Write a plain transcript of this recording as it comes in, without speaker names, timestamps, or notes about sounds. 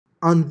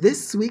on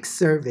this week's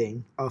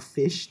serving of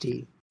fish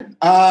tea.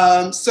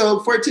 So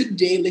for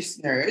today,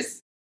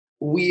 listeners,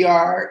 we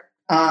are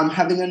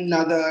having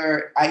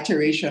another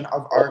iteration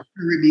of our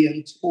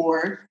Caribbean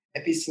tour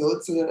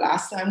episode. So the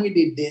last time we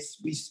did this,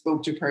 we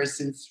spoke to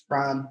persons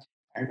from,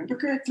 I remember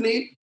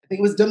correctly, I think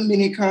it was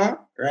Dominica,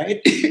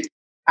 right?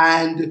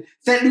 And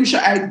St.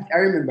 Lucia, I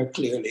remember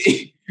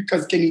clearly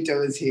because Kenita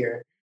was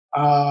here.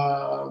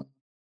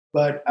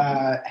 But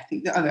I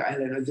think the other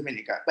island was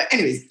Dominica. But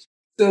anyways,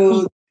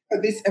 so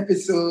for this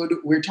episode,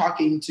 we're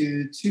talking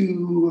to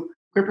two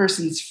queer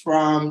persons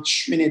from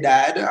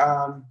Trinidad,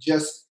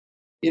 just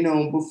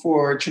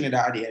before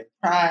Trinidadian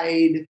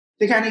Pride.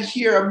 They kind of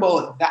hear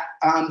about that,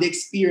 the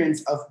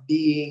experience of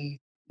being,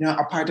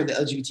 a part of the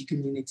LGBT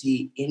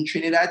community in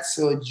Trinidad.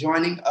 So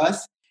joining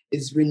us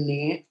is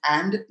Renee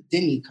and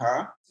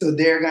Denika. So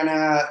they're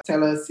gonna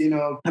tell us,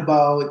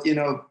 about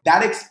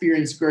that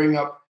experience growing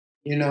up,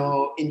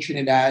 in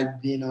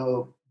Trinidad,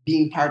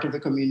 being part of the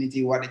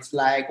community, what it's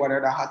like, what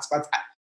are the hotspots.